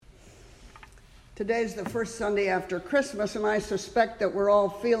Today's the first Sunday after Christmas, and I suspect that we're all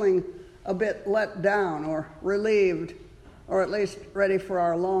feeling a bit let down or relieved, or at least ready for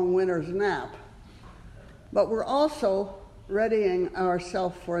our long winter's nap. But we're also readying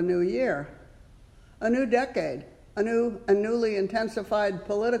ourselves for a new year, a new decade, a new and newly intensified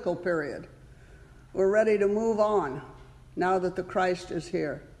political period. We're ready to move on now that the Christ is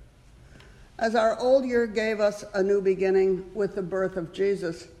here. As our old year gave us a new beginning with the birth of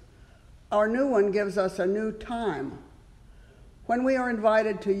Jesus, our new one gives us a new time when we are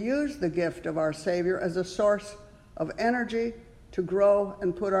invited to use the gift of our Savior as a source of energy to grow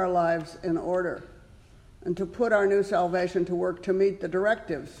and put our lives in order, and to put our new salvation to work to meet the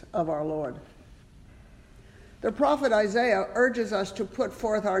directives of our Lord. The prophet Isaiah urges us to put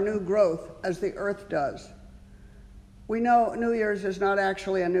forth our new growth as the earth does. We know New Year's is not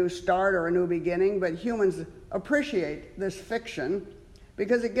actually a new start or a new beginning, but humans appreciate this fiction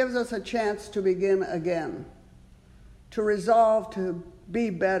because it gives us a chance to begin again, to resolve to be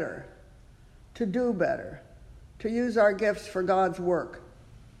better, to do better, to use our gifts for God's work.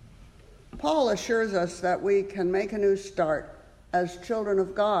 Paul assures us that we can make a new start as children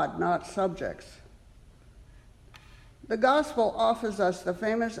of God, not subjects. The gospel offers us the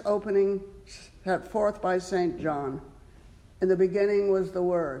famous opening set forth by St. John. In the beginning was the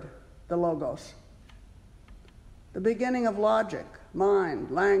Word, the Logos. The beginning of logic,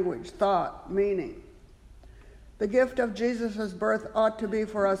 mind, language, thought, meaning. The gift of Jesus' birth ought to be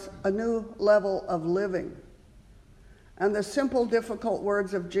for us a new level of living. And the simple, difficult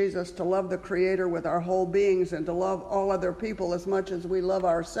words of Jesus to love the Creator with our whole beings and to love all other people as much as we love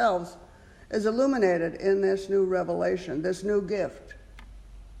ourselves is illuminated in this new revelation, this new gift,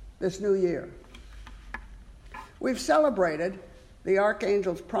 this new year. We've celebrated the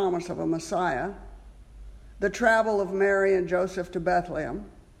archangel's promise of a Messiah, the travel of Mary and Joseph to Bethlehem,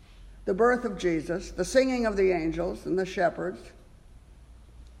 the birth of Jesus, the singing of the angels and the shepherds.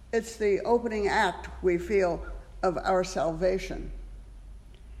 It's the opening act, we feel, of our salvation.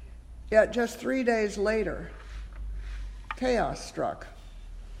 Yet just 3 days later, chaos struck.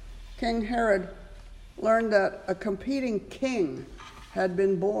 King Herod learned that a competing king had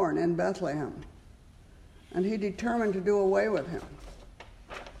been born in Bethlehem, and he determined to do away with him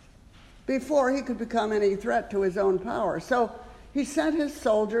before he could become any threat to his own power. So he sent his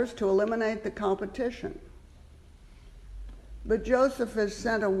soldiers to eliminate the competition. But Joseph is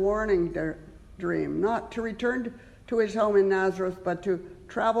sent a warning dream, not to return to his home in Nazareth, but to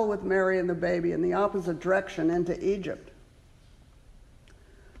travel with Mary and the baby in the opposite direction into Egypt.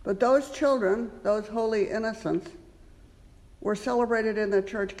 But those children, those holy innocents, were celebrated in the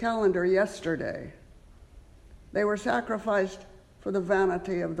church calendar yesterday. They were sacrificed for the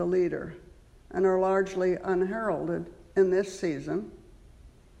vanity of the leader and are largely unheralded in this season.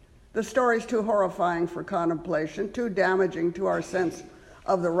 The story's too horrifying for contemplation, too damaging to our sense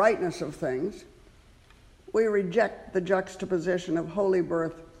of the rightness of things. We reject the juxtaposition of holy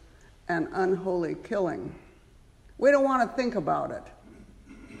birth and unholy killing. We don't want to think about it.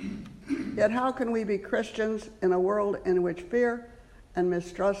 Yet how can we be Christians in a world in which fear and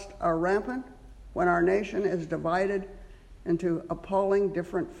mistrust are rampant, when our nation is divided into appalling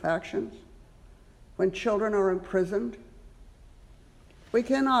different factions, when children are imprisoned? We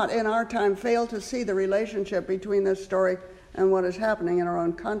cannot, in our time, fail to see the relationship between this story and what is happening in our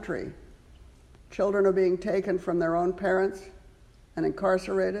own country. Children are being taken from their own parents and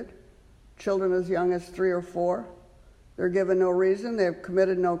incarcerated, children as young as 3 or 4. They're given no reason. They have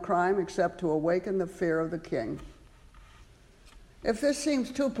committed no crime except to awaken the fear of the king. If this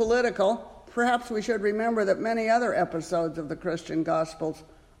seems too political, perhaps we should remember that many other episodes of the Christian Gospels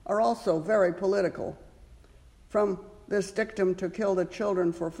are also very political. From this dictum to kill the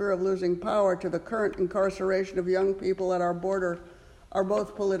children for fear of losing power to the current incarceration of young people at our border are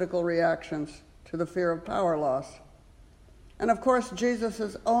both political reactions to the fear of power loss. And of course,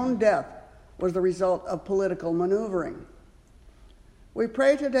 Jesus' own death was the result of political maneuvering. We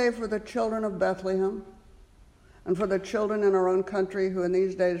pray today for the children of Bethlehem and for the children in our own country who in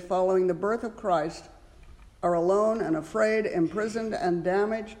these days following the birth of Christ are alone and afraid, imprisoned and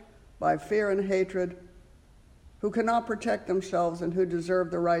damaged by fear and hatred, who cannot protect themselves and who deserve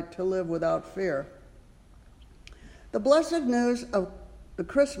the right to live without fear. The blessed news of the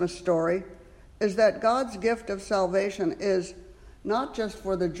Christmas story is that God's gift of salvation is not just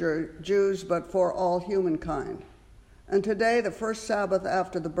for the Jews, but for all humankind. And today, the first Sabbath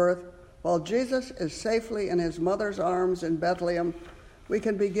after the birth, while Jesus is safely in his mother's arms in Bethlehem, we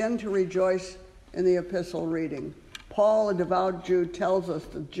can begin to rejoice in the epistle reading. Paul, a devout Jew, tells us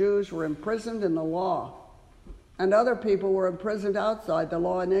the Jews were imprisoned in the law and other people were imprisoned outside the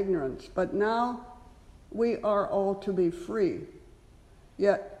law in ignorance. But now we are all to be free.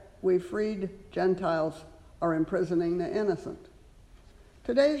 Yet we freed Gentiles are imprisoning the innocent.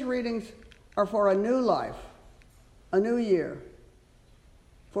 Today's readings are for a new life, a new year,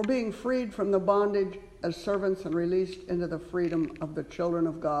 for being freed from the bondage as servants and released into the freedom of the children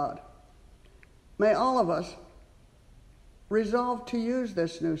of God. May all of us resolve to use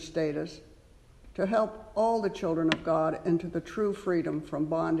this new status to help all the children of God into the true freedom from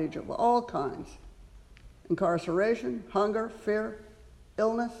bondage of all kinds: incarceration, hunger, fear,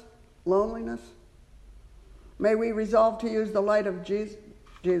 illness, loneliness. May we resolve to use the light of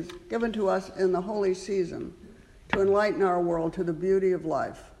Jesus given to us in the holy season to enlighten our world to the beauty of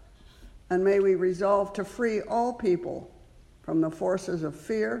life. And may we resolve to free all people from the forces of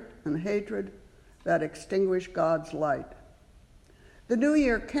fear and hatred that extinguish God's light. The new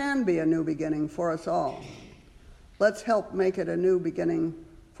year can be a new beginning for us all. Let's help make it a new beginning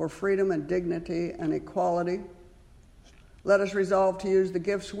for freedom and dignity and equality. Let us resolve to use the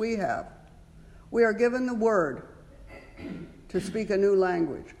gifts we have. We are given the word to speak a new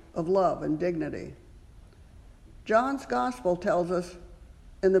language of love and dignity. John's gospel tells us,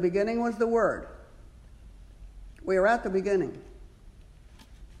 in the beginning was the Word. We are at the beginning.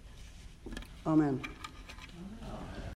 Amen.